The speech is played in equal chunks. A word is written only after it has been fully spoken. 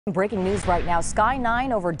Breaking news right now, Sky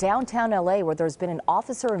 9 over downtown LA where there's been an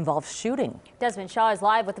officer-involved shooting. Desmond Shaw is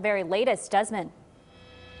live with the very latest. Desmond.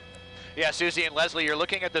 Yeah, Susie and Leslie, you're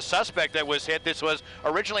looking at the suspect that was hit. This was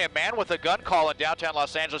originally a man with a gun call in downtown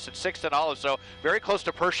Los Angeles at 6th and Olive, so very close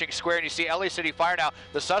to Pershing Square. And you see LA City Fire now.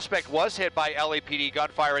 The suspect was hit by LAPD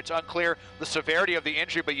gunfire. It's unclear the severity of the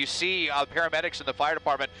injury, but you see paramedics in the fire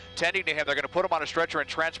department tending to him. They're going to put him on a stretcher and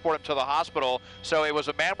transport him to the hospital. So it was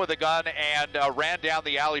a man with a gun and ran down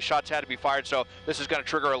the alley. Shots had to be fired, so this is going to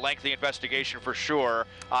trigger a lengthy investigation for sure.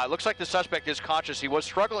 It looks like the suspect is conscious. He was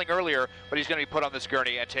struggling earlier, but he's going to be put on this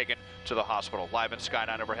gurney and taken to the hospital. Live in Sky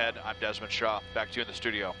 9 overhead, I'm Desmond Shaw. Back to you in the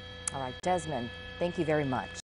studio. All right, Desmond, thank you very much.